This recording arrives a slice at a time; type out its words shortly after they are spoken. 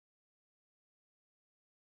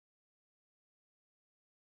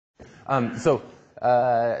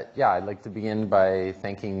Yeah, I'd like to begin by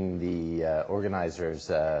thanking the organizers,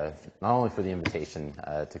 not only for the invitation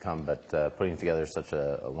to come, but putting together such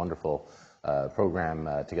a wonderful program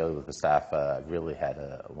together with the staff. I've really had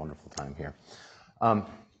a wonderful time here.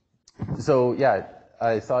 Yeah,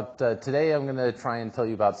 I thought today I'm going to try and tell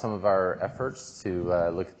you about some of our efforts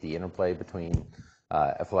to look at the interplay between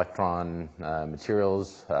f-electron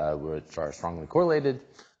materials, which are strongly correlated,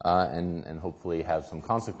 and hopefully have some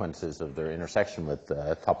consequences of their intersection with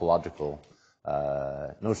topological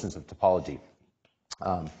notions of topology.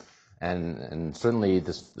 And certainly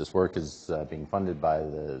this work is being funded by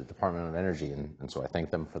the Department of Energy, and so I thank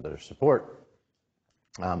them for their support.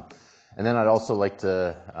 And then I'd also like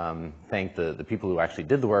to thank the people who actually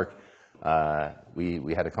did the work.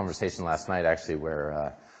 We had a conversation last night actually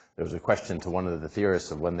where there was a question to one of the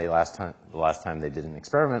theorists of when the last time they did an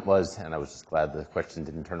experiment was, and I was just glad the question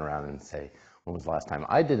didn't turn around and say, when was the last time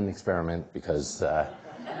I did an experiment, because I'm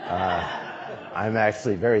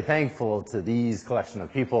actually very thankful to these collection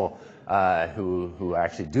of people who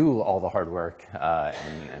actually do all the hard work,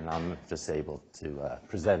 and I'm just able to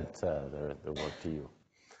present their work to you.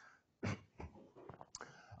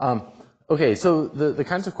 Okay, so the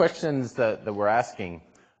kinds of questions that we're asking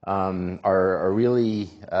are really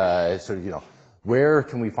sort of, where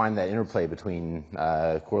can we find that interplay between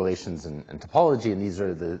correlations and topology? And these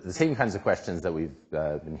are the same kinds of questions that we've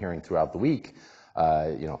been hearing throughout the week.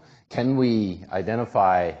 Can we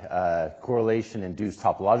identify correlation-induced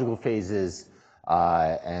topological phases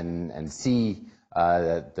and see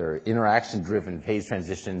that there are interaction-driven phase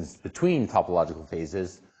transitions between topological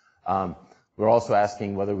phases? We're also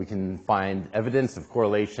asking whether we can find evidence of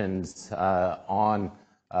correlations on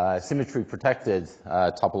symmetry-protected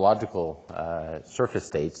topological surface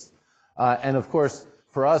states. And of course,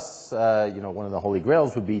 for us, one of the holy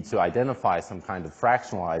grails would be to identify some kind of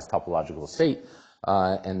fractionalized topological state.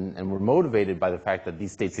 And we're motivated by the fact that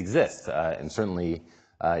these states exist. And certainly,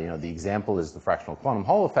 the example is the fractional quantum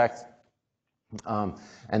Hall effect.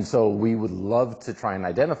 And so we would love to try and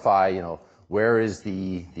identify, where is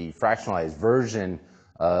the fractionalized version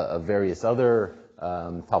of various other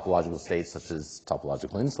topological states, such as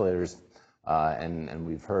topological insulators, and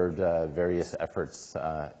we've heard various efforts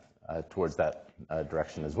towards that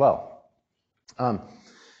direction as well.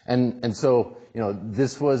 And so,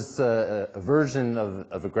 this was a version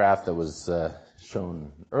of a graph that was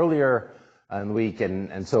shown earlier in the week,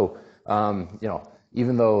 and so,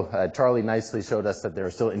 even though Charlie nicely showed us that there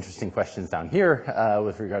are still interesting questions down here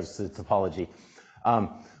with regards to topology,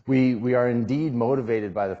 we are indeed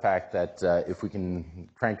motivated by the fact that if we can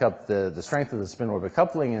crank up the strength of the spin-orbit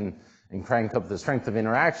coupling and crank up the strength of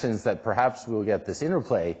interactions, that perhaps we'll get this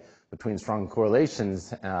interplay between strong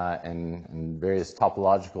correlations and various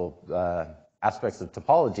topological aspects of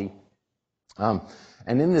topology. And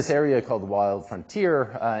in this area called the wild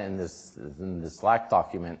frontier, in this Slack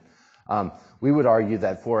document, we would argue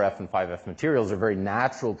that 4F and 5F materials are very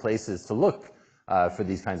natural places to look for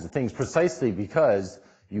these kinds of things, precisely because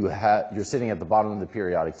you're sitting at the bottom of the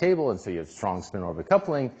periodic table, and so you have strong spin-orbit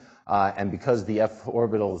coupling, and because the F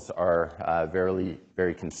orbitals are very,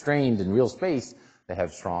 very constrained in real space, they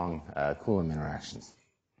have strong Coulomb interactions.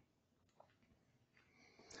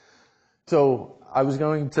 So I was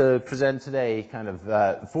going to present today kind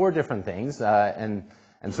of 4 different things, and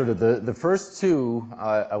sort of the first 2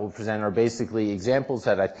 I will present are basically examples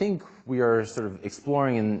that I think we are sort of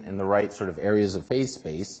exploring in the right sort of areas of phase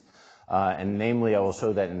space. And namely, I will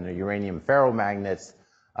show that in the uranium ferromagnets,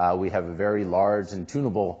 we have a very large and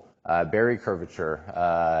tunable Berry curvature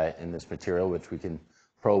in this material, which we can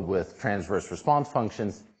probe with transverse response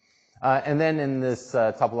functions. And then in this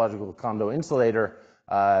topological Kondo insulator,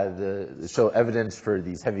 show evidence for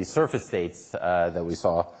these heavy surface states that we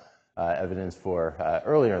saw evidence for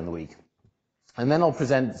earlier in the week. And then I'll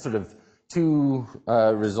present sort of 2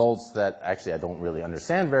 results that actually I don't really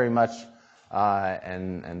understand very much,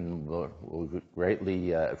 and we'll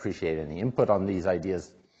greatly appreciate any input on these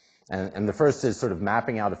ideas. And the first is sort of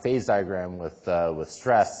mapping out a phase diagram with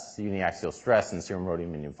stress, uniaxial stress in serum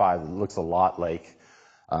rhodium 5. It looks a lot like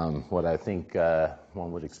what I think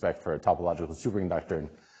one would expect for a topological superconductor. And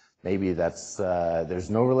maybe that's there's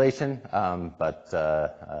no relation, but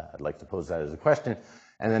I'd like to pose that as a question.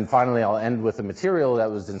 And then finally, I'll end with a material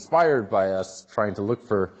that was inspired by us trying to look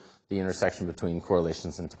for the intersection between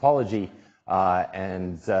correlations and topology.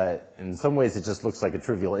 And in some ways, it just looks like a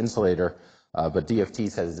trivial insulator, but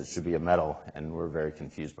DFT says it should be a metal, and we're very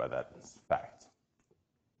confused by that fact.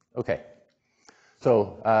 Okay.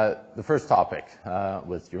 So the first topic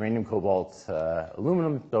with uranium, cobalt,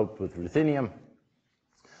 aluminum doped with ruthenium.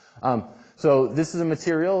 So this is a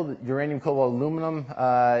material, uranium, cobalt, aluminum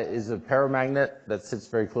is a paramagnet that sits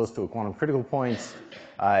very close to a quantum critical point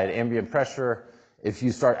at ambient pressure. If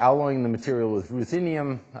you start alloying the material with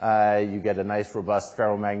ruthenium, you get a nice robust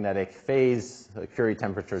ferromagnetic phase, Curie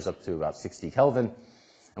temperatures up to about 60 Kelvin.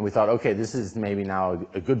 And we thought, okay, this is maybe now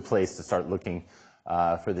a good place to start looking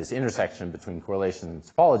for this intersection between correlation and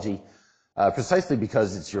topology, precisely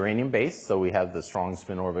because it's uranium-based, so we have the strong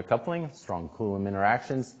spin-orbit coupling, strong Coulomb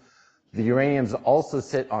interactions. The uraniums also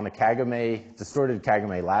sit on a Kagame, distorted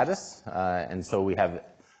Kagame lattice, and so we have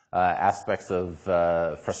aspects of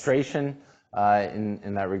frustration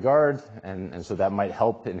in that regard, and so that might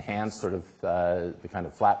help enhance sort of the kind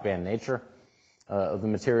of flat band nature of the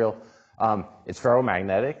material. It's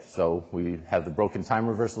ferromagnetic, so we have the broken time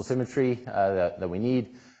reversal symmetry that we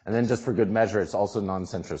need, and then just for good measure, it's also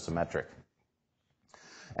non-centrosymmetric.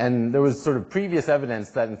 And there was sort of previous evidence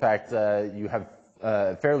that, in fact, you have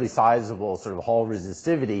fairly sizable sort of Hall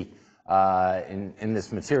resistivity in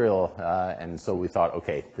this material, and so we thought,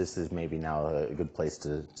 okay, this is maybe now a good place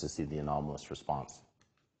to see the anomalous response.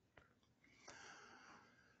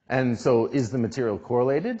 And so is the material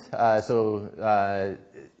correlated? You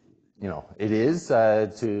know, it is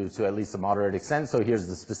to at least a moderate extent. So here's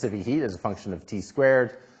the specific heat as a function of T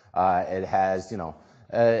squared. It has, you know,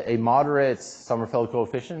 a moderate Sommerfeld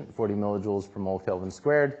coefficient, 40 millijoules per mole Kelvin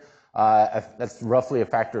squared. That's roughly a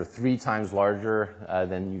factor of 3 times larger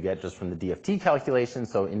than you get just from the DFT calculation,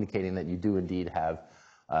 so indicating that you do indeed have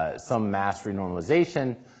some mass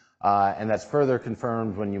renormalization. And that's further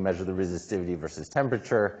confirmed when you measure the resistivity versus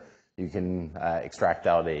temperature. You can extract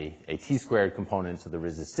out a T-squared component to the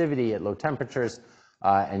resistivity at low temperatures,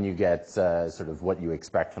 and you get sort of what you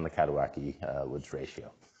expect from the Katawaki-Woods ratio.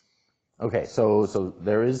 Okay, so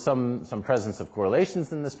there is some presence of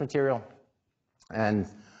correlations in this material. And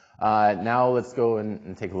now let's go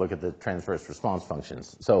and take a look at the transverse response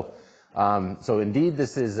functions. So indeed,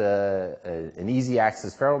 this is an easy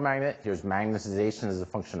axis ferromagnet. Here's magnetization as a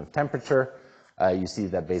function of temperature. You see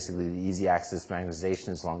that basically the easy axis magnetization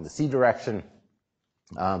is along the C direction.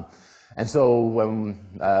 And so when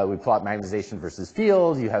we plot magnetization versus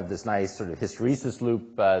field, you have this nice sort of hysteresis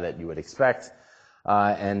loop that you would expect.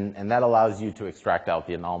 And that allows you to extract out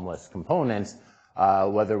the anomalous components,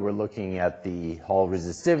 whether we're looking at the Hall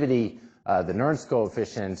resistivity, the Nernst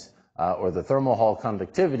coefficient, or the thermal Hall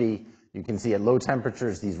conductivity. You can see at low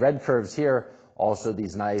temperatures, these red curves here, also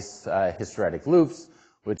these nice hysteretic loops,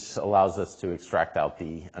 which allows us to extract out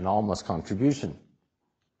the anomalous contribution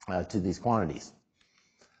to these quantities.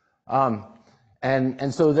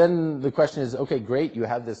 And so then the question is, okay, great, you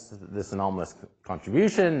have this anomalous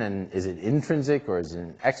contribution, and is it intrinsic or is it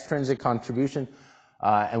an extrinsic contribution?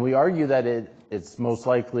 And we argue that it's most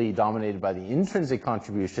likely dominated by the intrinsic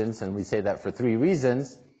contributions, and we say that for 3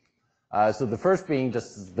 reasons. So the first being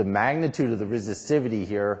just the magnitude of the resistivity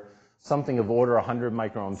here, something of order 100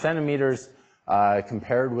 microohm centimeters.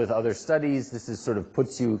 Compared with other studies, this is sort of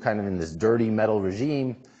puts you kind of in this dirty metal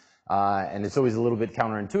regime. And it's always a little bit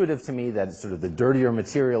counterintuitive to me that sort of the dirtier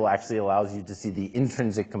material actually allows you to see the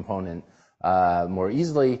intrinsic component more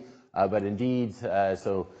easily. But indeed,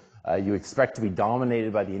 you expect to be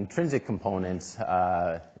dominated by the intrinsic components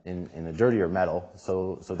in a dirtier metal.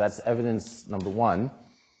 So that's evidence number 1.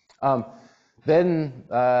 Then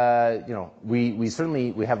you know, we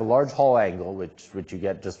certainly have a large Hall angle, which you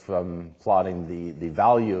get just from plotting the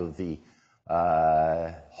value of the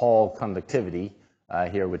Hall conductivity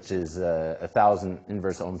here, which is 1,000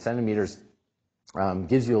 inverse ohm centimeters,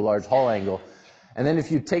 gives you a large Hall angle. And then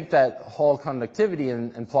if you take that Hall conductivity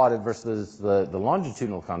and plot it versus the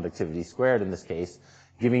longitudinal conductivity squared in this case,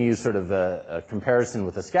 giving you sort of a comparison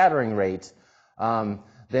with a scattering rate,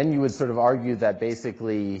 then you would sort of argue that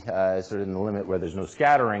basically sort of in the limit where there's no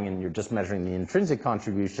scattering and you're just measuring the intrinsic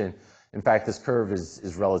contribution, in fact, this curve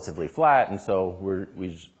is relatively flat, and so we're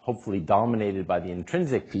hopefully dominated by the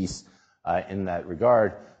intrinsic piece in that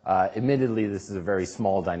regard. Admittedly, this is a very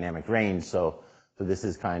small dynamic range, so this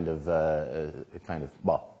is kind of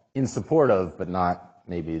well, in support of, but not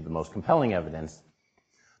maybe the most compelling evidence.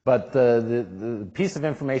 But the piece of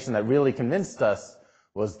information that really convinced us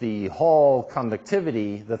was the Hall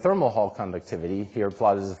conductivity, the thermal Hall conductivity, here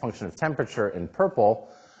plotted as a function of temperature in purple,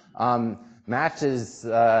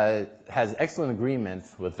 has excellent agreement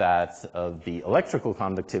with that of the electrical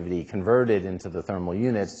conductivity converted into the thermal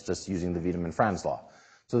units just using the Wiedemann-Franz law.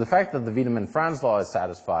 So the fact that the Wiedemann-Franz law is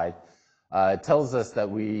satisfied tells us that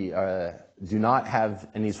we do not have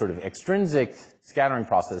any sort of extrinsic scattering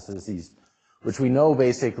processes, which we know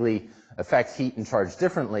basically affect heat and charge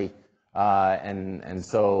differently. And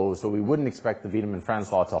so we wouldn't expect the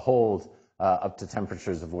Wiedemann-Franz law to hold up to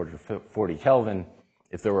temperatures of order 40 Kelvin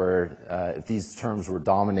if these terms were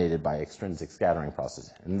dominated by extrinsic scattering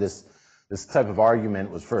processes. And this type of argument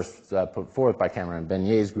was first put forth by Cameron and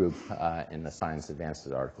Benier's group in the Science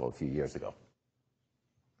Advances article a few years ago.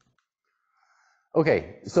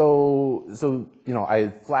 Okay, so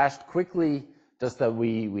I flashed quickly just that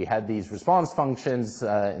we had these response functions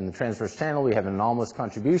in the transverse channel. We have anomalous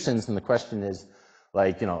contributions, and the question is,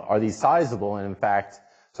 are these sizable? And in fact,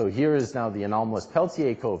 so here is now the anomalous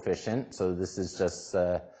Peltier coefficient. So this is just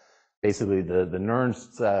basically the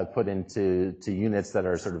Nernst put into units that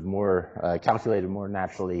are sort of more calculated more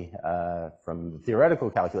naturally from theoretical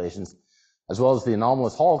calculations, as well as the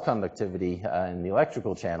anomalous Hall conductivity in the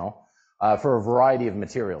electrical channel for a variety of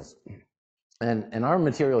materials. And our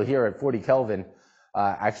material here at 40 Kelvin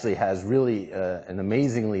actually has really an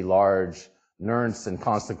amazingly large Nernst and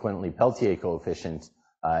consequently Peltier coefficient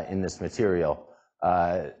in this material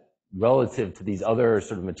relative to these other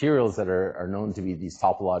sort of materials that are known to be these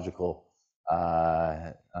topological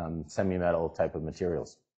semi-metal type of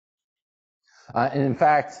materials. And in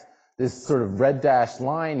fact, this sort of red dashed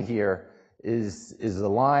line here is a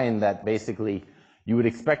line that basically you would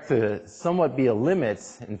expect to somewhat be a limit,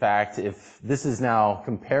 in fact, if this is now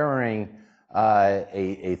comparing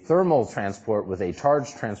a thermal transport with a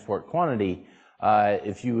charge transport quantity.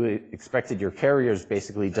 If you expected your carriers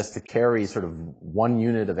basically just to carry sort of 1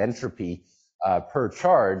 unit of entropy per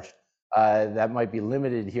charge, that might be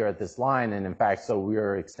limited here at this line. And in fact, so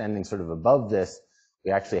we're extending sort of above this.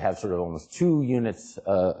 We actually have sort of almost 2 units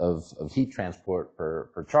of heat transport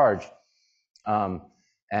per charge.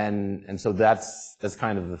 And so that's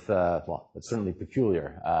kind of, well, it's certainly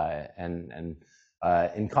peculiar. And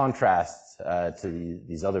in contrast to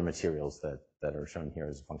these other materials that are shown here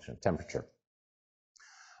as a function of temperature.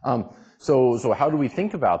 So how do we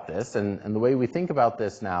think about this? And the way we think about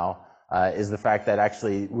this now is the fact that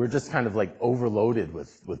actually we're just kind of like overloaded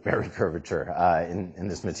with Berry curvature in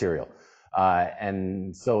this material.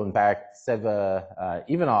 And so in fact, Seva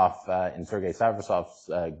Ivanov in Sergei Savrasov's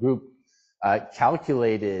group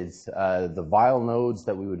calculated the Weyl nodes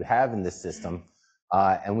that we would have in this system,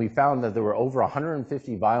 and we found that there were over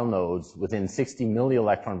 150 Weyl nodes within 60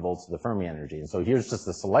 millielectron volts of the Fermi energy. And so here's just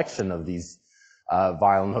a selection of these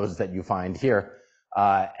Weyl nodes that you find here.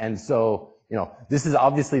 And so, this is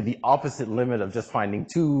obviously the opposite limit of just finding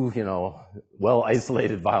 2,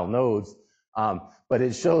 well-isolated Weyl nodes. But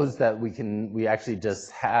it shows that we actually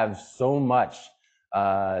just have so much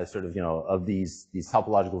of these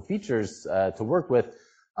topological features to work with,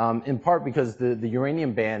 in part because the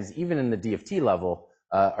uranium bands, even in the DFT level,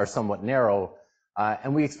 are somewhat narrow,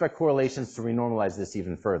 and we expect correlations to renormalize this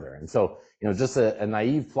even further. And so, just a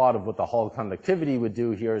naive plot of what the Hall conductivity would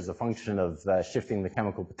do here is a function of shifting the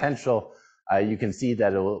chemical potential. You can see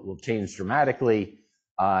that it will change dramatically,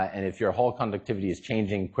 and if your Hall conductivity is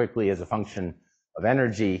changing quickly as a function of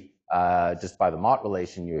energy, just by the Mott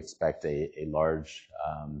relation, you expect a large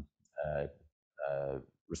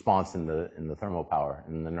response in the thermal power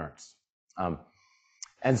in the Nernst.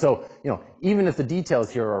 And so, even if the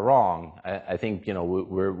details here are wrong, I think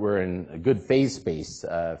we're in a good phase space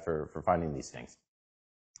for finding these things.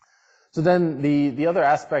 So then the other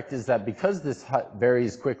aspect is that because this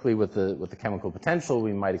varies quickly with the chemical potential,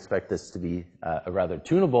 we might expect this to be a rather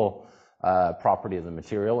tunable property of the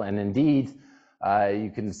material. And indeed,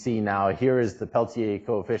 you can see now here is the Peltier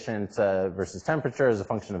coefficient versus temperature as a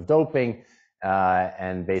function of doping.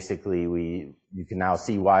 And basically, you can now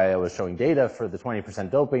see why I was showing data for the 20%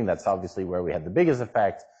 doping. That's obviously where we had the biggest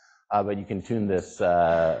effect. But you can tune this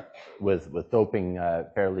with doping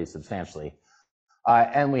fairly substantially.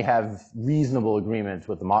 And we have reasonable agreement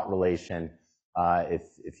with the Mott relation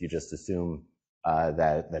if you just assume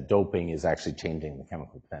that doping is actually changing the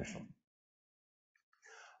chemical potential.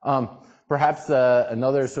 Perhaps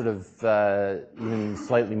another sort of even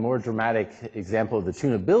slightly more dramatic example of the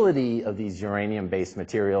tunability of these uranium-based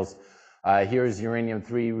materials. Here is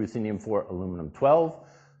uranium-3, ruthenium-4, aluminum-12.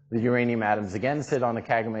 The uranium atoms again sit on a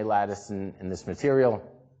Kagame lattice in this material.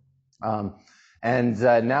 And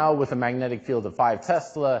now with a magnetic field of 5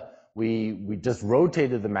 Tesla, we just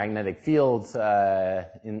rotated the magnetic field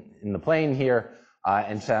in the plane here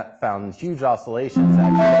and found huge oscillations.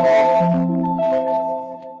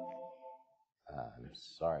 I'm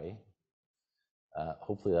sorry.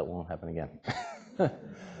 Hopefully that won't happen again.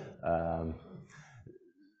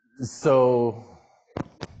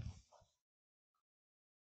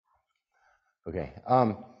 Okay.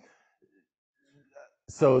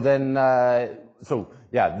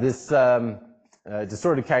 This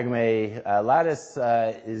distorted Kagame lattice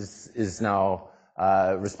is now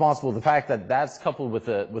responsible. The fact that that's coupled with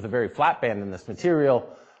a very flat band in this material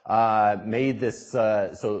made this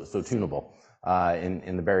so tunable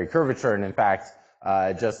in the Berry curvature. And in fact,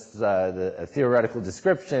 just a theoretical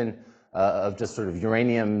description of just sort of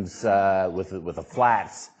uraniums with a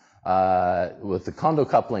flat, with the Kondo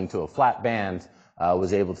coupling to a flat band,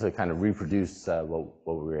 was able to kind of reproduce what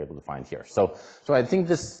we were able to find here. So I think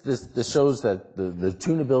this shows that the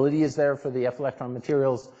tunability is there for the f-electron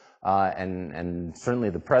materials, and certainly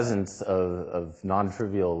the presence of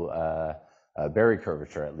non-trivial Berry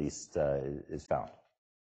curvature, at least, is found.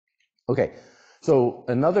 Okay, so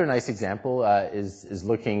another nice example is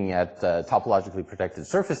looking at topologically protected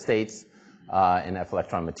surface states in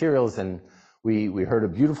f-electron materials, and we heard a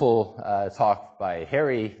beautiful talk by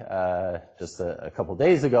Harry just a couple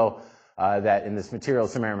days ago that in this material,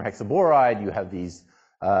 samarium hexaboride, you have these,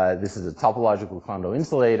 this is a topological Kondo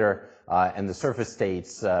insulator, and the surface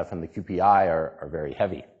states from the QPI are very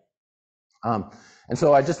heavy. And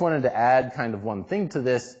so I just wanted to add kind of one thing to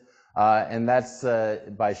this, and that's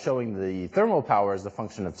by showing the thermal power as a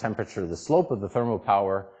function of temperature. The slope of the thermal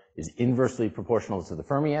power is inversely proportional to the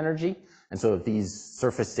Fermi energy, and so if these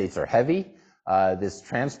surface states are heavy, this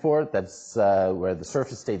transport, that's where the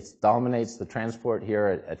surface states dominates the transport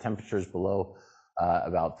here at temperatures below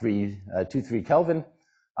about 2-3 Kelvin,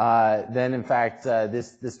 then in fact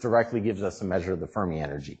this directly gives us a measure of the Fermi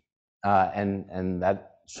energy, and that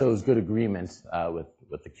shows good agreement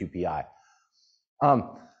with the QPI.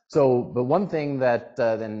 But one thing that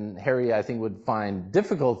then Harry, I think, would find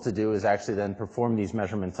difficult to do is actually then perform these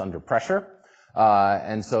measurements under pressure.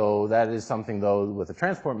 And so that is something, though, with a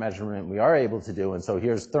transport measurement we are able to do. And so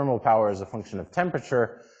here's thermal power as a function of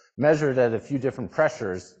temperature measured at a few different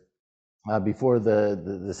pressures before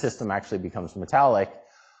the system actually becomes metallic.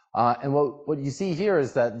 And what you see here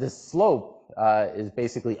is that this slope is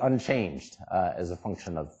basically unchanged as a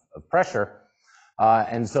function of pressure.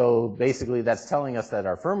 And so basically that's telling us that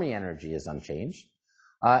our Fermi energy is unchanged.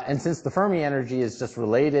 And since the Fermi energy is just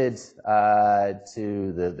related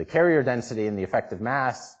to the carrier density and the effective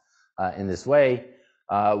mass in this way,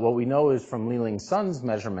 what we know is from Li-Ling-Sun's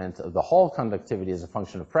measurement of the Hall conductivity as a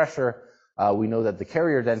function of pressure, we know that the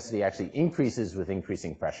carrier density actually increases with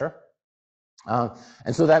increasing pressure.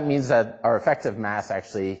 And so that means that our effective mass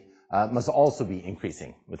actually must also be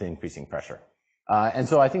increasing with increasing pressure. And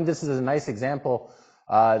so I think this is a nice example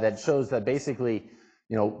that shows that basically,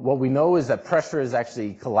 you know, what we know is that pressure is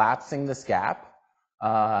actually collapsing this gap,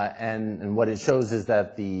 and what it shows is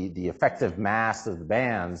that the effective mass of the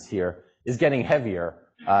bands here is getting heavier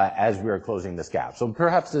as we are closing this gap. So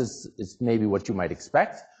perhaps it's maybe what you might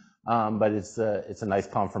expect, but it's a nice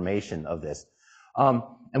confirmation of this.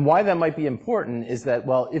 And why that might be important is that,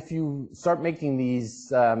 well, if you start making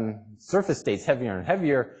these surface states heavier and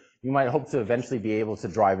heavier, you might hope to eventually be able to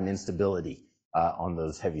drive an instability on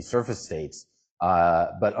those heavy surface states.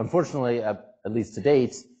 But unfortunately, at least to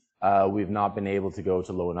date, we've not been able to go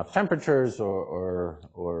to low enough temperatures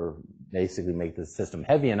or basically make the system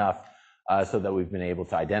heavy enough so that we've been able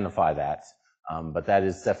to identify that. But that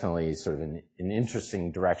is definitely sort of an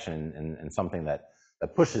interesting direction and something that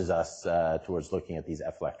pushes us towards looking at these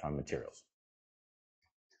f-electron materials.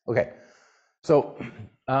 Okay, so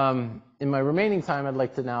in my remaining time, I'd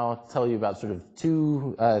like to now tell you about sort of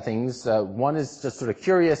two things. One is just sort of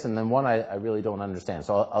curious, and then one I really don't understand.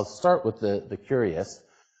 So I'll start with the curious,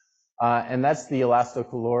 and that's the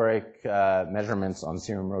elastocaloric measurements on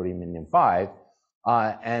serum rhodium indium-5.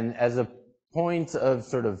 And as a point of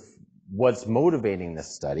sort of what's motivating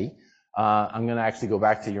this study, I'm going to actually go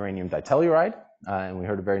back to uranium ditelluride. And we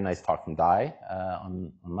heard a very nice talk from Dai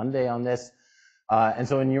on Monday on this. And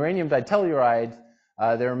so in uranium ditelluride,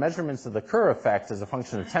 there are measurements of the Kerr effect as a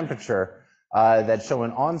function of temperature that show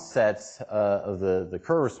an onset of the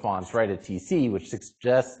Kerr response right at TC, which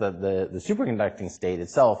suggests that the superconducting state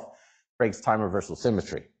itself breaks time reversal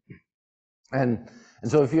symmetry. And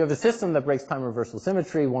so if you have a system that breaks time reversal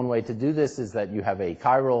symmetry, one way to do this is that you have a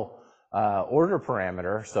chiral order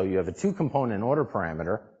parameter. So you have a two-component order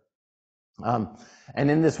parameter. And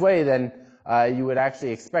in this way, then, you would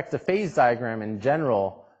actually expect a phase diagram in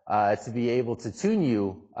general to be able to tune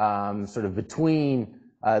you sort of between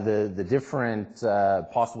the different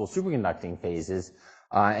possible superconducting phases.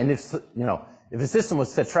 And if, you know, if a system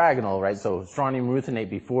was tetragonal, right, so strontium ruthenate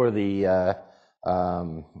before the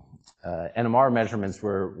NMR measurements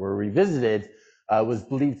were revisited, was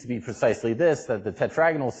believed to be precisely this, that the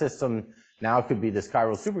tetragonal system now could be this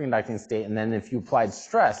chiral superconducting state, and then if you applied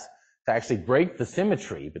stress to actually break the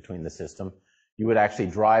symmetry between the system, you would actually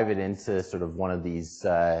drive it into sort of one of these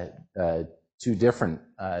two different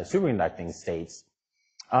superconducting states.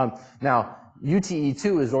 Now,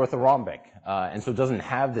 UTE2 is orthorhombic, and so it doesn't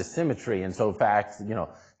have this symmetry. And so, in fact,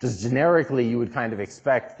 just generically, you would kind of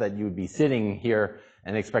expect that you would be sitting here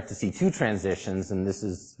and expect to see two transitions. And this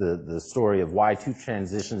is the story of why two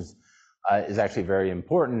transitions is actually a very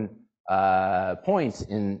important point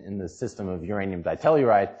in the system of uranium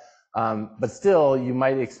ditelluride. But still, you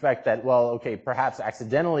might expect that, well, okay, perhaps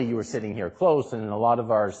accidentally you were sitting here close, and in a lot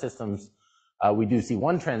of our systems, we do see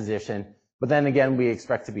one transition, but then again, we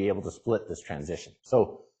expect to be able to split this transition.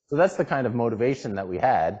 So that's the kind of motivation that we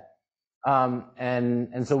had.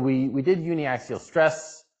 And so we did uniaxial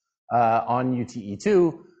stress on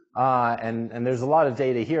UTE2, and there's a lot of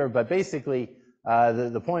data here, but basically,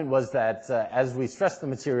 the point was that as we stressed the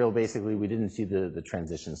material, basically we didn't see the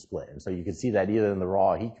transition split. And so you could see that either in the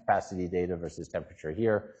raw heat capacity data versus temperature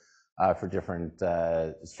here for different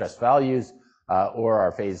stress values, or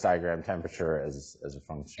our phase diagram temperature as a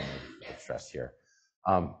function of stress here.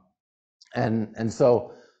 And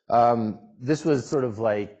so this was sort of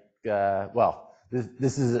like, well,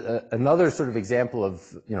 this is another sort of example of,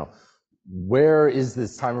 where is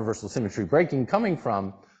this time reversal symmetry breaking coming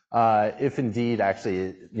from? If indeed,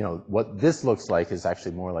 actually, what this looks like is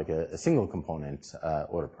actually more like a single component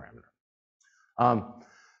order parameter.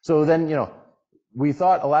 So then, we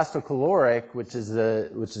thought elastocaloric, which is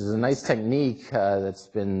a nice technique that's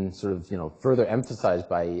been sort of further emphasized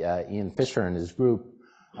by Ian Fisher and his group,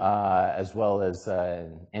 as well as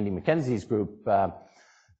Andy McKenzie's group,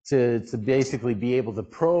 to basically be able to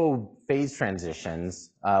probe phase transitions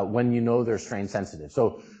when they're strain sensitive.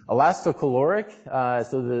 So elastocaloric,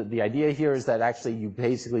 so the idea here is that actually you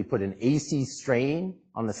basically put an AC strain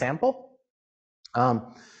on the sample,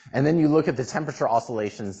 and then you look at the temperature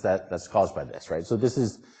oscillations that's caused by this, right? So this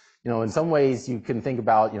is, in some ways you can think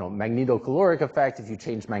about, magnetocaloric effect. If you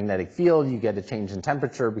change magnetic field, you get a change in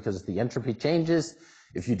temperature because the entropy changes.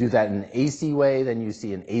 If you do that in an AC way, then you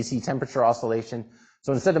see an AC temperature oscillation.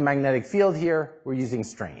 So instead of magnetic field here, we're using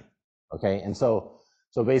strain, okay? And so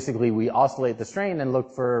basically we oscillate the strain and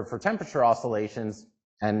look for temperature oscillations,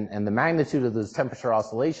 and the magnitude of those temperature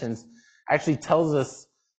oscillations actually tells us,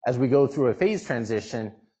 as we go through a phase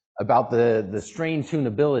transition, about the strain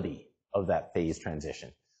tunability of that phase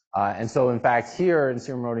transition. And so in fact here in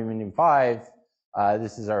serum rhodium 5,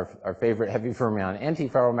 this is our favorite heavy fermion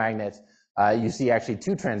antiferromagnet, you see actually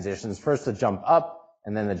two transitions, first the jump up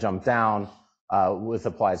and then the jump down with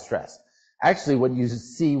applied stress. Actually, what you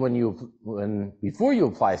see before you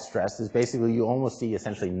apply stress is basically you almost see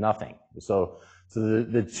essentially nothing. So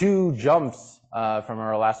the two jumps from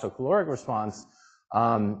our elastocaloric response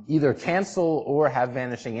either cancel or have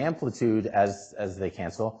vanishing amplitude as they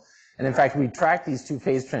cancel. And in fact, we track these two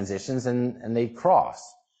phase transitions and they cross.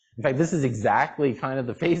 In fact, this is exactly kind of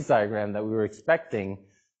the phase diagram that we were expecting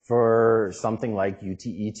for something like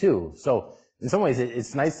UTE2. So in some ways,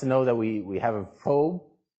 it's nice to know that we have a probe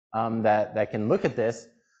that can look at this.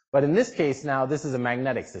 But in this case now, this is a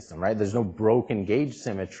magnetic system, right? There's no broken gauge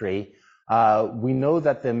symmetry. We know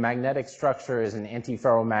that the magnetic structure is an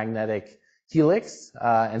antiferromagnetic helix.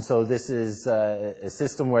 And so this is a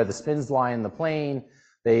system where the spins lie in the plane.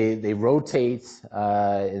 They rotate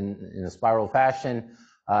in a spiral fashion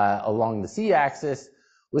along the z-axis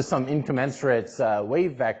with some incommensurate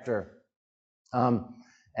wave vector.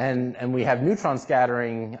 And we have neutron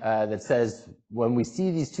scattering that says when we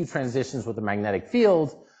see these two transitions with a magnetic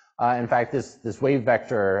field, in fact, this wave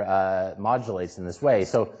vector modulates in this way.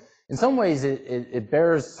 So in some ways, it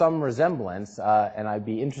bears some resemblance, and I'd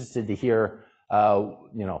be interested to hear,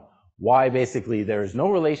 why basically there is no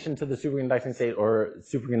relation to the superconducting state or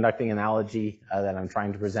superconducting analogy that I'm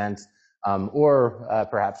trying to present, or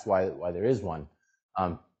perhaps why there is one.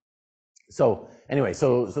 So anyway,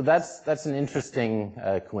 so that's an interesting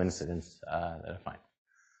coincidence that I find.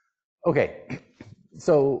 Okay,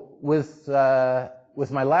 so with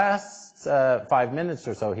my last 5 minutes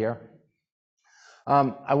or so here,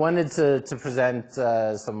 I wanted to present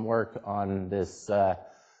some work on this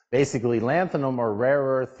basically lanthanum or rare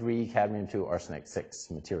earth 3 cadmium 2 arsenic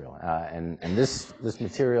 6 material, and this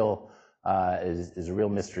material is a real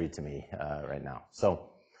mystery to me right now. So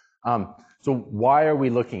why are we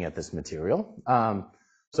looking at this material? There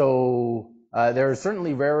are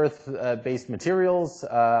certainly rare earth based materials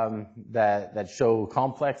that show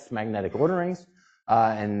complex magnetic orderings,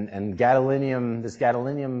 and gadolinium. This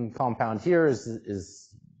gadolinium compound here is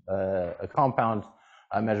a compound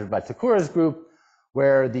measured by Takura's group,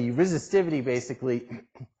 where the resistivity basically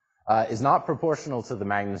is not proportional to the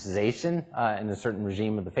magnetization in a certain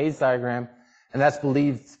regime of the phase diagram. And that's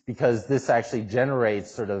believed because this actually generates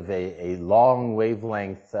sort of a long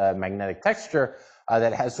wavelength magnetic texture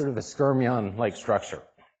that has sort of a skyrmion-like structure.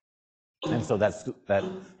 And so that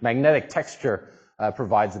magnetic texture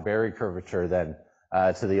provides a barrier curvature then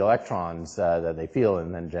to the electrons that they feel,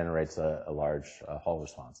 and then generates a large Hall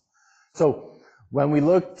response. So when we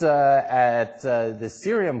looked at the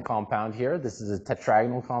cerium compound here, this is a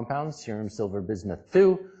tetragonal compound, cerium, silver, bismuth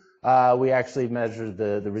 2. We actually measured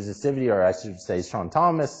the resistivity, or I should say Sean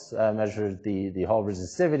Thomas measured the Hall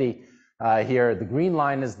resistivity. Here, the green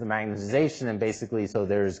line is the magnetization, and basically, so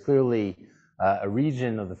there's clearly a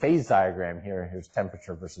region of the phase diagram here, here's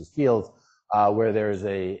temperature versus field, where there's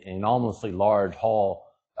an enormously large Hall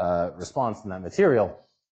response in that material.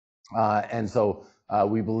 And so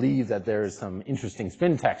we believe that there's some interesting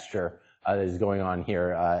spin texture that is going on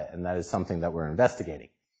here, and that is something that we're investigating.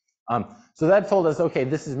 So that told us, okay,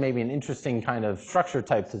 this is maybe an interesting kind of structure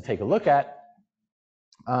type to take a look at.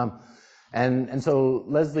 And so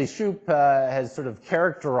Leslie Shoup has sort of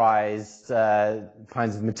characterized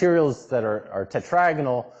kinds of materials that are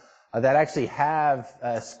tetragonal that actually have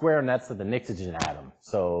square nets of the nitrogen atom.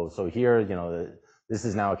 So here, you know, this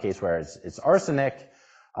is now a case where it's arsenic.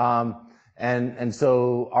 And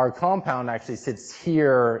so our compound actually sits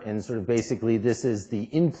here in sort of basically this is the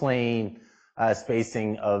in-plane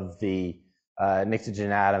spacing of the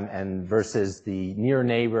nitrogen atom and versus the near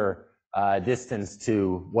neighbor distance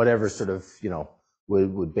to whatever sort of, you know,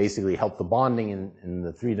 would basically help the bonding in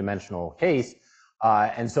the three-dimensional case.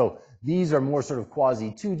 And so these are more sort of quasi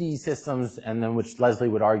 2D systems, and then which Leslie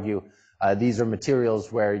would argue, these are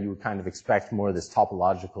materials where you would kind of expect more of this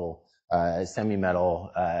topological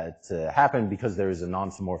semi-metal to happen because there is a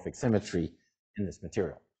non-symmorphic symmetry in this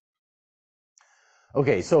material.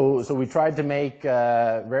 Okay, so we tried to make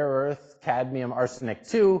rare earth cadmium arsenic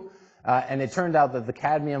 2, and it turned out that the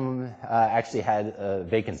cadmium actually had a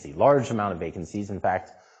vacancy, large amount of vacancies, in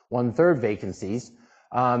fact, 1/3 vacancies,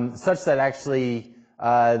 such that actually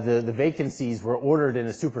the vacancies were ordered in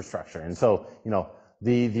a superstructure. And so, you know,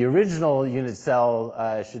 the original unit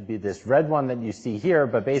cell should be this red one that you see here,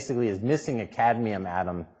 but basically is missing a cadmium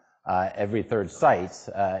atom every third site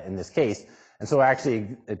in this case. And so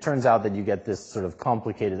actually, it turns out that you get this sort of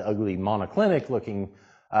complicated, ugly, monoclinic looking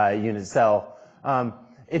unit cell.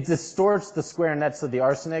 It distorts the square nets of the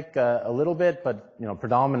arsenic a little bit, but, you know,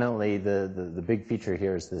 predominantly the big feature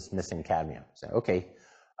here is this missing cadmium. So, okay,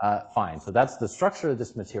 fine. So that's the structure of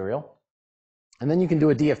this material. And then you can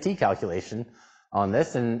do a DFT calculation on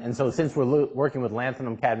this. And so since we're working with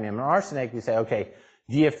lanthanum, cadmium, and arsenic, we say, okay,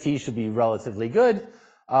 DFT should be relatively good.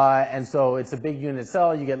 And so it's a big unit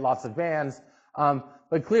cell, you get lots of bands.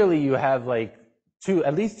 But clearly you have like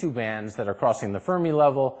at least two bands that are crossing the Fermi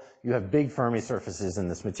level. You have big Fermi surfaces in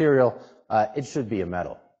this material. It should be a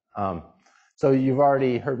metal. So you've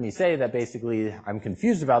already heard me say that basically I'm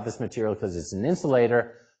confused about this material because it's an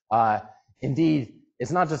insulator. Indeed,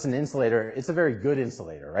 it's not just an insulator, it's a very good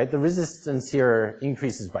insulator, right? The resistance here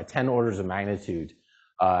increases by 10 orders of magnitude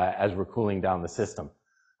as we're cooling down the system.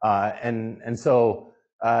 And so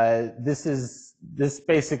this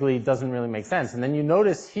basically doesn't really make sense. And then you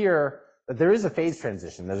notice here that there is a phase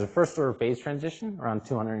transition. There's a first order phase transition around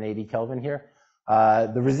 280 Kelvin here.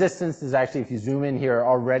 The resistance is actually, if you zoom in here,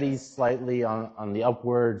 already slightly on the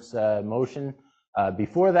upwards motion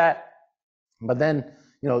before that. But then,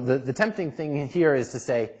 you know, the tempting thing here is to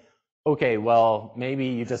say, okay, well, maybe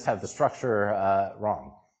you just have the structure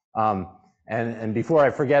wrong. And before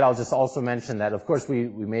I forget, I'll just also mention that, of course, we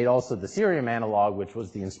made also the cerium analog, which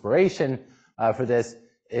was the inspiration for this.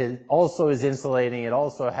 It also is insulating. It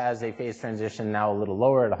also has a phase transition now a little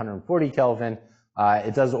lower at 140 Kelvin.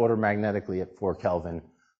 It does order magnetically at 4 Kelvin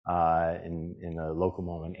in a local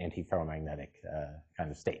moment antiferromagnetic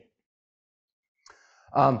kind of state.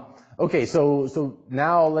 Okay, so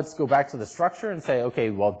now let's go back to the structure and say, okay,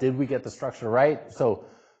 well, did we get the structure right? So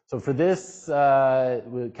for this,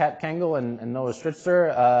 Kat Kengel and Noah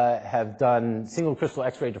Stritzer have done single crystal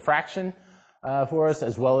X-ray diffraction for us,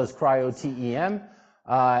 as well as cryo-TEM.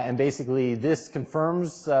 And basically, this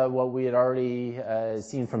confirms what we had already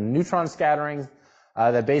seen from neutron scattering,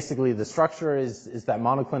 that basically the structure is that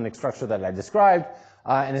monoclinic structure that I described,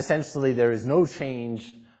 and essentially there is no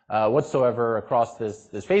change whatsoever across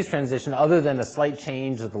this phase transition other than a slight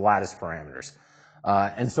change of the lattice parameters.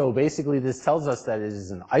 And so basically this tells us that it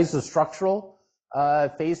is an isostructural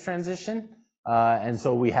phase transition, and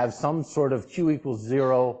so we have some sort of Q equals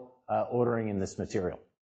 0 ordering in this material.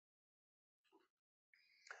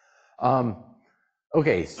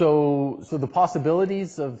 Okay, so the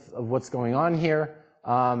possibilities of what's going on here,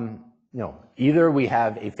 you know, either we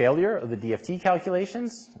have a failure of the DFT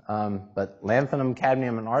calculations, but lanthanum,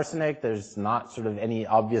 cadmium, and arsenic, there's not sort of any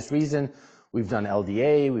obvious reason. We've done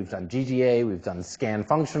LDA, we've done GGA, we've done scan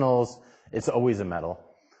functionals. It's always a metal.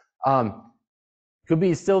 Could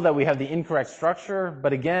be still that we have the incorrect structure,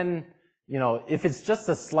 but again, you know, if it's just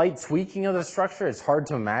a slight tweaking of the structure, it's hard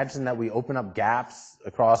to imagine that we open up gaps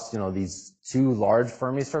across, you know, these two large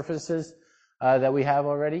Fermi surfaces that we have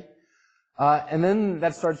already. And then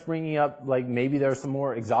that starts bringing up, like, maybe there are some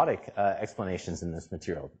more exotic explanations in this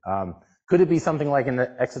material. Could it be something like an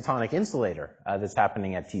excitonic insulator that's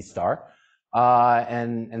happening at T star?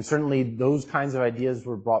 And certainly those kinds of ideas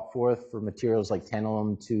were brought forth for materials like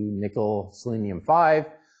tantalum to nickel, selenium 5.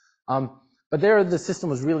 But there the system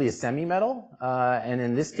was really a semi-metal. And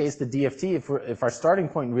in this case, the DFT, if our starting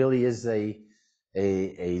point really is a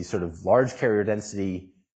sort of large carrier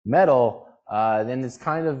density metal, then it's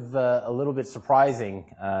kind of a little bit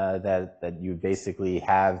surprising that you basically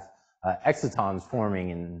have excitons forming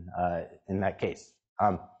in that case.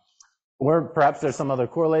 Or perhaps there's some other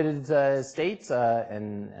correlated states,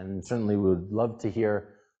 and certainly we would love to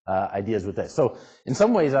hear ideas with this. So in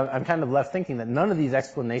some ways, I'm kind of left thinking that none of these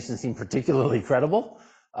explanations seem particularly credible.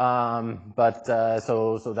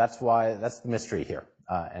 So that's the mystery here.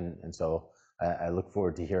 And so I look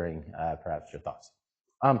forward to hearing perhaps your thoughts.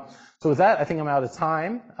 So with that, I think I'm out of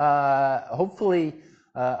time. Hopefully,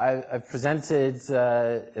 I've presented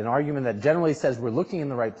an argument that generally says we're looking in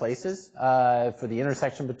the right places for the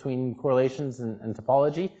intersection between correlations and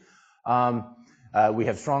topology. We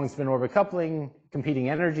have strong spin-orbit coupling, competing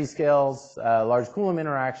energy scales, large Coulomb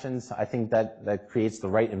interactions. I think that creates the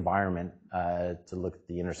right environment to look at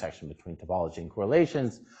the intersection between topology and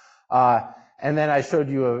correlations. And then I showed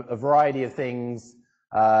you a variety of things.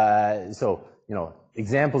 So, you know,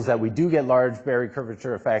 examples that we do get large Berry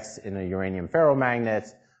curvature effects in a uranium ferromagnet.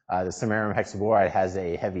 The samarium hexaboride has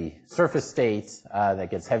a heavy surface state that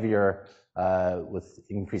gets heavier with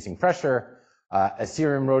increasing pressure. A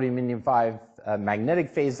cerium rhodium indium 5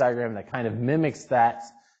 magnetic phase diagram that kind of mimics that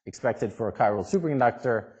expected for a chiral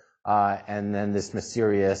superconductor. And then this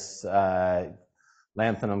mysterious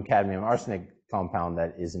lanthanum cadmium arsenic compound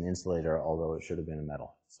that is an insulator, although it should have been a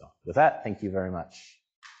metal. So with that, thank you very much.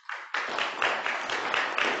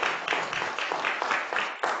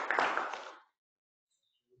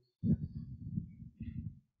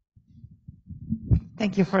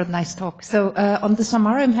 Thank you for a nice talk. So on the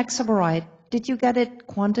samarium hexaboride, did you get it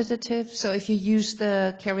quantitative? So if you use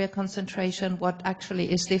the carrier concentration, what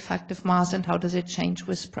actually is the effective mass and how does it change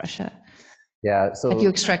with pressure? Yeah, so that you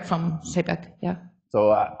extract from Seebeck, yeah.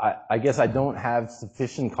 So I guess I don't have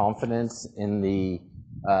sufficient confidence in the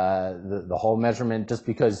Hall measurement, just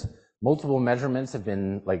because multiple measurements have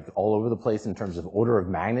been like all over the place in terms of order of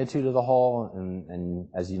magnitude of the Hall, and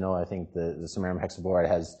as you know, I think the samarium hexaboride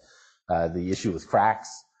has the issue with cracks,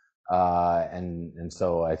 and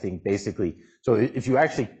so I think basically, so if you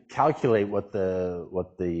actually calculate what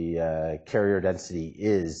the carrier density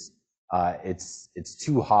is, it's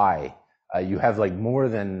too high. You have like more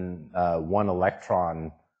than 1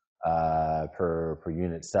 electron per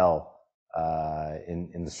unit cell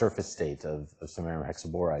in the surface state of samarium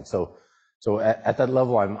hexaboride. So at that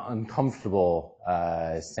level, I'm uncomfortable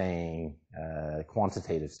saying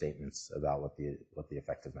quantitative statements about what the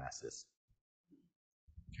effective mass is.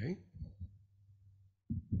 Okay.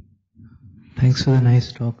 Thanks for the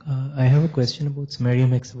nice talk. I have a question about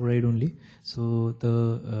samarium hexaboride only. So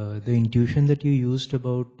the intuition that you used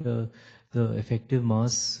about the effective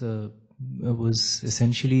mass was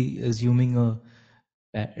essentially assuming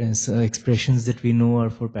expressions that we know are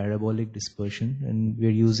for parabolic dispersion, and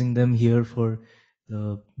we're using them here for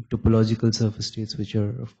the topological surface states, which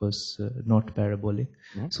are of course not parabolic.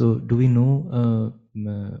 Mm-hmm. So do we know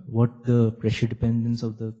what the pressure dependence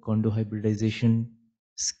of the Kondo hybridization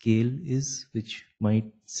scale is, which might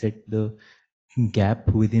set the gap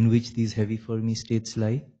within which these heavy Fermi states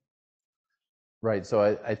lie? Right,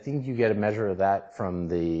 so I think you get a measure of that from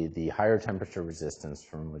the higher temperature resistance,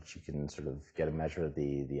 from which you can sort of get a measure of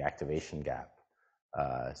the activation gap.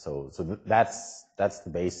 So that's the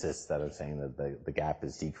basis that I'm saying that the gap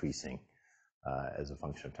is decreasing as a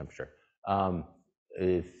function of temperature.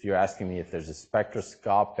 If you're asking me if there's a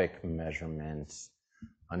spectroscopic measurement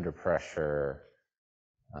under pressure,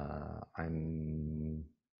 I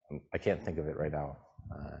can't think of it right now.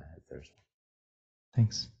 If there's.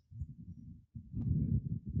 Thanks.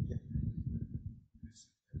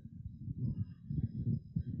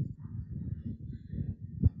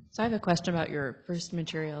 So I have a question about your first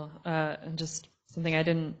material, and just something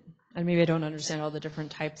and maybe I don't understand all the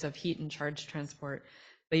different types of heat and charge transport,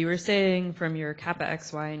 but you were saying from your kappa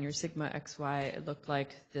xy and your sigma xy, it looked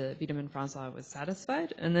like the Wiedemann-Franz law was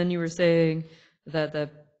satisfied, and then you were saying that the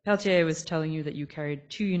Peltier was telling you that you carried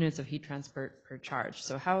 2 units of heat transport per charge.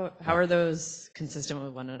 So how are those consistent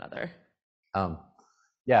with one another?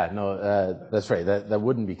 Yeah, no, that's right. That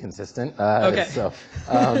wouldn't be consistent. Okay.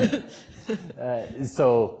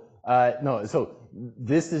 No, so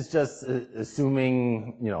this is just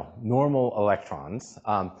assuming, normal electrons.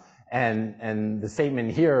 And the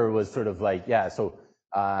statement here was sort of like, yeah, so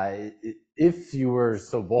if you were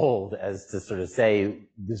so bold as to sort of say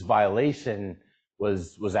this violation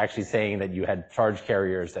was actually saying that you had charge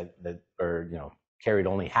carriers that or, carried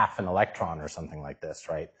only half an electron or something like this,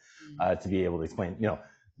 right? To be able to explain,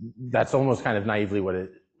 that's almost kind of naively what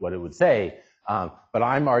it would say. But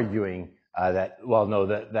I'm arguing that, well, no,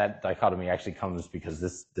 that dichotomy actually comes because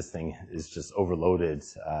this thing is just overloaded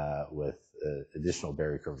with additional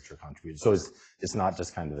Berry curvature contributions. So it's not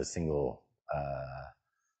just kind of a single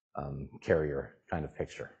carrier kind of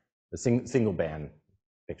picture, a single band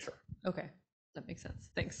picture. Okay, that makes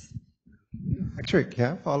sense. Thanks. Actually,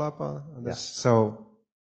 can I follow up on this? Yeah. So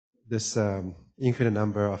this infinite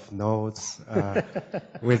number of nodes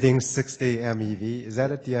within 60 MeV, is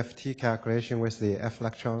that a DFT calculation with the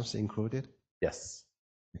f-electrons included? Yes.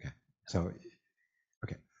 Okay. So,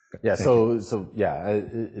 okay. Yeah.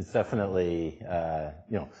 It's definitely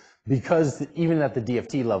because even at the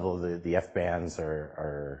DFT level, the F bands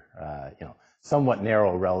are somewhat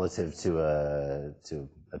narrow relative to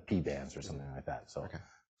a P bands or something like that. So. Okay.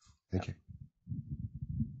 Thank you.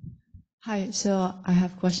 Hi, so I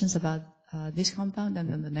have questions about this compound and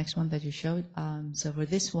then the next one that you showed. So for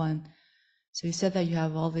this one, so you said that you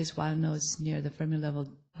have all these wild nodes near the Fermi level,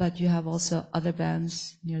 but you have also other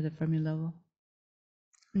bands near the Fermi level?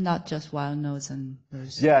 Not just wild nodes and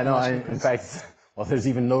those. Yeah, no, in fact, well, there's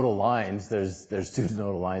even nodal lines. There's two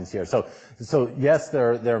nodal lines here. So yes,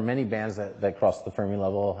 there are many bands that cross the Fermi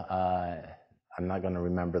level. I'm not going to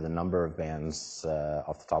remember the number of bands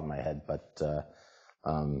off the top of my head, but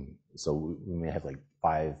so we may have like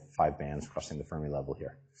five bands crossing the Fermi level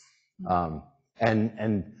here.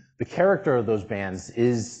 And the character of those bands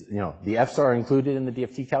is, the Fs are included in the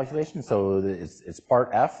DFT calculation, so it's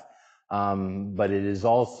part F, but it is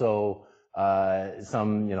also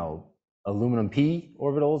some, aluminum P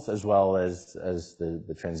orbitals as well as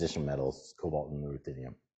the transition metals, cobalt and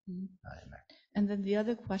ruthenium. In there. And then the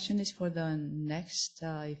other question is for the next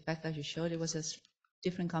effect that you showed. It was a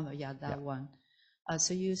different compound. Yeah, that one.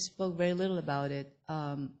 So you spoke very little about it.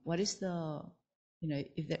 What is the,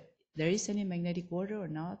 if there is any magnetic order or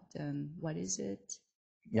not, and what is it?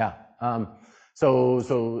 Yeah.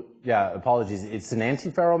 So yeah, apologies. It's an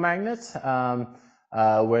antiferromagnet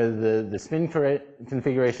where the spin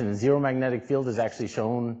configuration and zero magnetic field is actually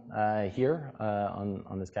shown here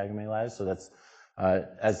on this Kagame lattice. So that's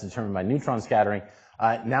as determined by neutron scattering.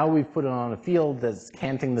 Now we've put it on a field that's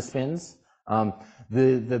canting the spins.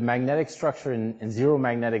 The magnetic structure in zero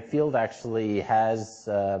magnetic field actually has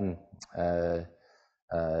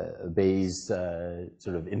Bayes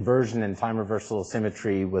sort of inversion and time reversal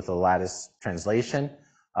symmetry with a lattice translation.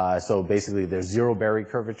 So basically there's zero Berry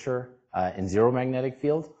curvature in zero magnetic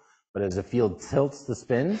field, but as the field tilts the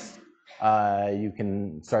spins, you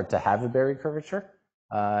can start to have a Berry curvature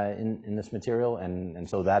in this material, and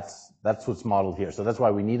so that's what's modeled here. So that's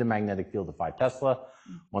why we need a magnetic field of 5 Tesla.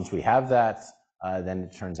 Once we have that, then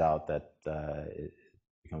it turns out that it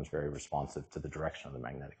becomes very responsive to the direction of the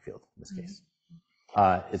magnetic field in this case.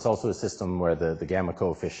 It's also a system where the gamma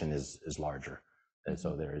coefficient is larger, and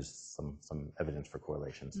so there is some evidence for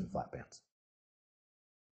correlations in flat bands.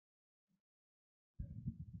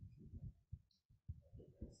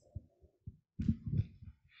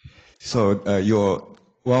 So your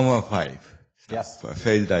 115 Yes.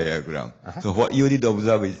 phase diagram. So what you did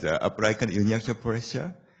observe is apply kind of uniaxial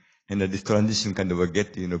pressure, and this transition kind of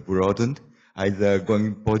get broadened, either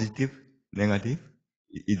going positive, negative.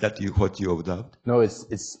 Is that what you observed? No, it's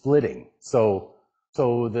splitting. So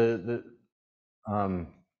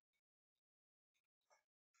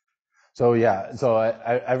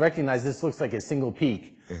I recognize this looks like a single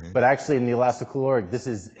peak, but actually in the elasticaloric, this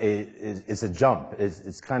is it's a jump.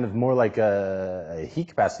 It's kind of more like a heat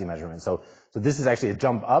capacity measurement. So this is actually a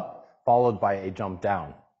jump up followed by a jump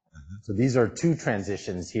down. So these are two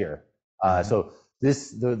transitions here. So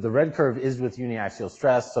the red curve is with uniaxial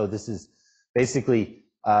stress. So this is basically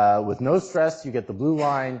with no stress, you get the blue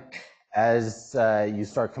line. As you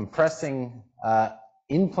start compressing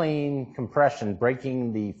in-plane compression,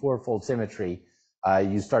 breaking the four-fold symmetry,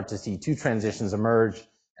 you start to see two transitions emerge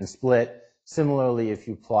and split. Similarly, if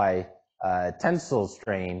you apply tensile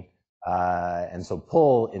strain and so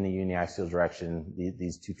pull in the uniaxial direction,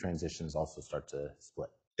 these two transitions also start to split.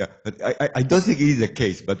 Yeah, but I don't think it is the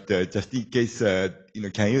case, but just in case,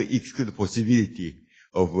 can you exclude the possibility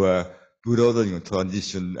of broadening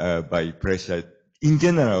transition by pressure in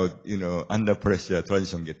general, under pressure,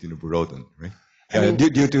 transition get broadened, right? I mean, due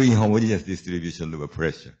to inhomogeneous distribution of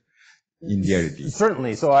pressure in reality.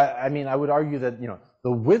 Certainly. So I mean, I would argue that,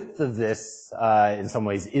 the width of this, in some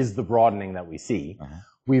ways, is the broadening that we see.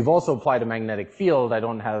 We've also applied a magnetic field. I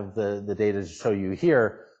don't have the data to show you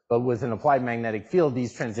here, but with an applied magnetic field,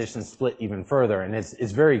 these transitions split even further, and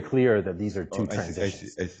it's very clear that these are two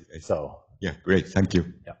transitions. I see. So. Yeah, great. Thank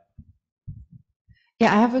you. Yeah.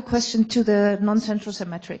 Yeah, I have a question to the non-central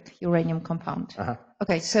symmetric uranium compound.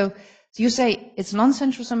 Okay, so you say it's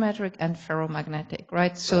non-central symmetric and ferromagnetic,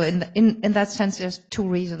 right? So in that sense, there's two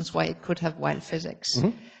reasons why it could have wild physics.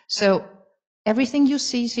 So everything you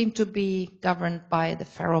see seems to be governed by the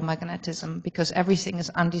ferromagnetism because everything is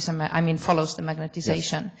follows the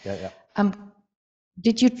magnetization. Yes. Yeah.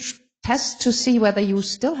 Did you test to see whether you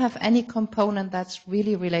still have any component that's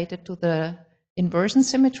really related to the inversion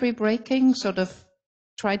symmetry breaking, sort of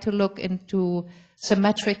try to look into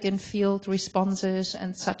symmetric in field responses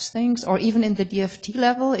and such things, or even in the DFT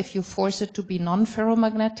level, if you force it to be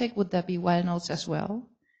non-ferromagnetic, would there be wild nodes as well?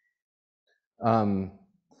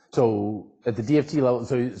 So at the DFT level,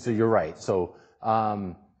 so you're right. So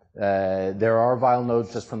there are vial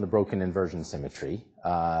nodes just from the broken inversion symmetry.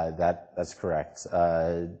 That's correct.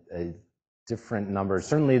 Different numbers.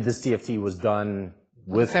 Certainly, this DFT was done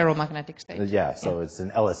with ferromagnetic state. Yeah. So it's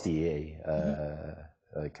an LSDA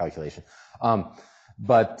calculation.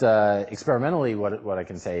 But experimentally, what I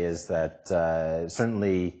can say is that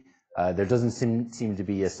certainly there doesn't seem to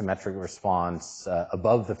be a symmetric response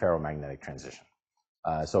above the ferromagnetic transition.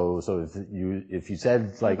 So if you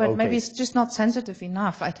said like, but okay, maybe it's just not sensitive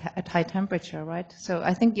enough at high temperature, right? So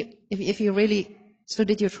I think if you really, so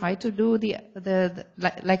did you try to do the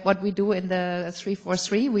like what we do in the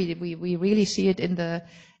 343? We really see it in the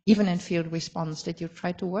even in field response. Did you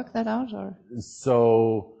try to work that out, or?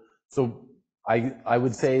 So I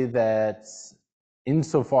would say that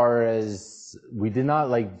insofar as we did not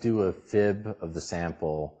like do a fib of the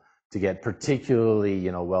sample to get particularly,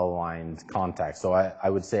 well-aligned contact. So I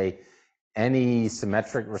would say any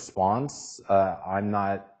symmetric response,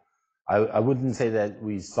 I wouldn't say that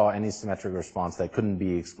we saw any symmetric response that couldn't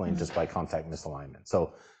be explained just by contact misalignment.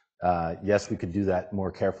 So yes, we could do that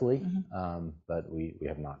more carefully, but we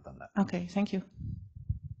have not done that. Okay, thank you.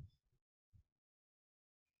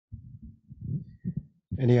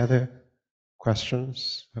 Any other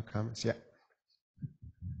questions or comments? Yeah.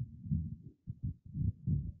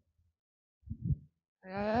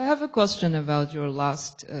 I have a question about your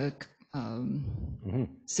last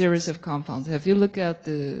series of compounds. Have you looked at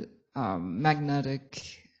the magnetic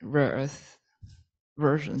rare earth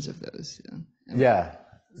versions of those? Yeah.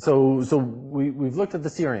 So we've looked at the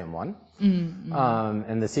cerium one,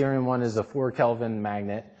 and the cerium one is a 4 Kelvin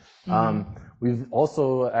magnet. We've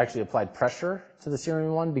also actually applied pressure to the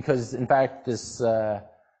cerium one because, in fact, this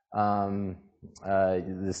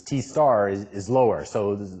T star is lower.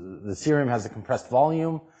 So the cerium has a compressed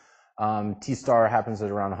volume. T star happens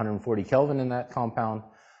at around 140 Kelvin in that compound.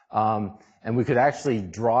 And we could actually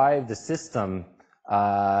drive the system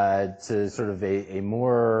to sort of a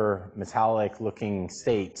more metallic looking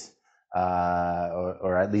state,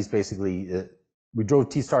 or at least basically we drove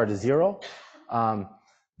T star to 0.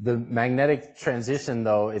 The magnetic transition,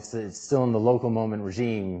 though, it's still in the local moment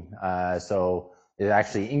regime, so it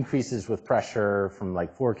actually increases with pressure from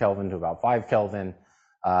like 4 Kelvin to about 5 Kelvin.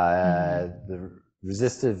 The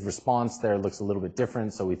resistive response there looks a little bit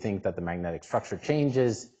different, so we think that the magnetic structure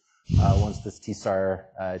changes once this T star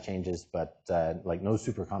changes, but like no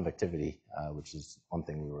superconductivity, which is one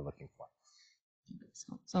thing we were looking for.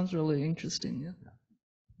 Sounds really interesting. Yeah.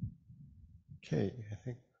 Okay, I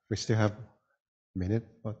think we still have a minute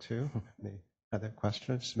or two. Any other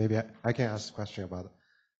questions? Maybe I can ask a question about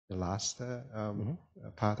the last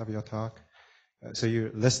part of your talk. So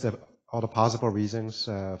you listed all the possible reasons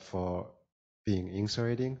for being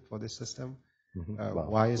insulating for this system.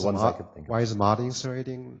 Why is mod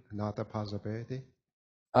insulating not a possibility?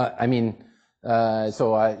 I mean,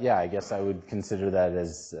 yeah, I guess I would consider that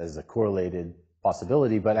as a correlated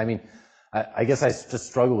possibility, but I mean, I guess I just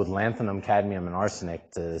struggle with lanthanum, cadmium, and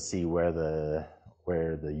arsenic to see where the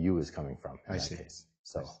U is coming from in that case.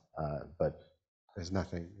 So, but there's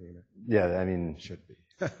nothing. Yeah, I mean, should be.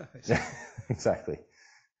 Yeah, exactly.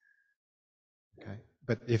 Okay,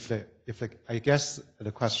 but if I guess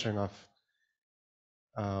the question of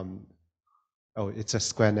it's a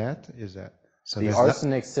square net, is that? So the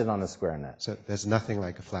arsenic sit on a square net. So there's nothing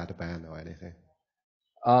like a flat band or anything.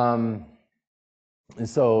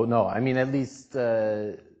 So no, I mean, at least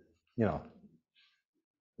this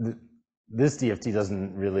DFT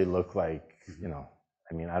doesn't really look like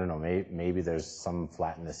I mean, I don't know, maybe there's some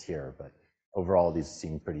flatness here, but overall these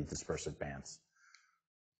seem pretty dispersive bands.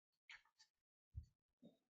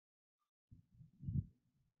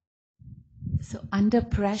 So under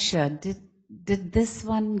pressure, did this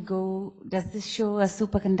one go, does this show a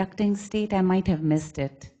superconducting state? I might have missed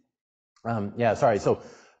it. Yeah, sorry. So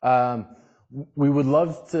we would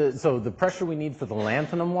love to, so the pressure we need for the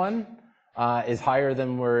lanthanum one is higher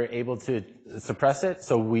than we're able to suppress it.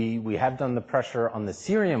 So we have done the pressure on the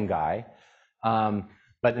cerium guy.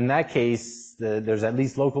 But in that case, there's at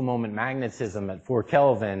least local moment magnetism at 4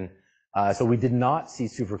 Kelvin. So we did not see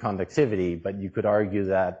superconductivity, but you could argue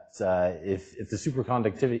that if the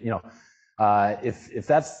superconductivity, if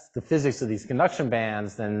that's the physics of these conduction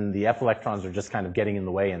bands, then the f-electrons are just kind of getting in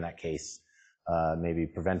the way in that case, maybe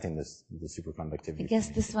preventing the superconductivity. I guess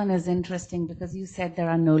this one is interesting because you said there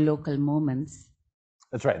are no local moments.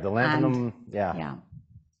 That's right, the lanthanum, yeah. Yeah,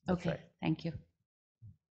 okay, right. Thank you.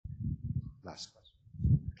 Last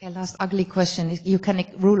question. Okay, last ugly question. You can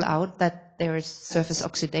rule out that there is surface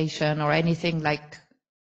oxidation or anything like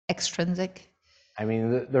extrinsic? I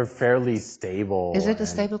mean, they're fairly stable. Is it a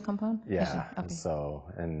stable compound? Yeah, okay. so,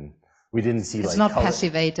 and we didn't see it's like not color.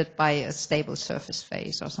 passivated by a stable surface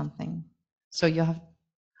phase or something. So you have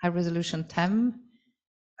high resolution TEM?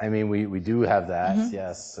 I mean, we do have that,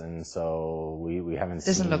 yes, and so we haven't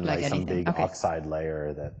Doesn't seen look like some anything. big Okay. oxide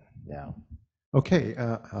layer that, yeah. Okay,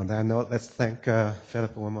 on that note, let's thank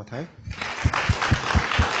Filip one more time.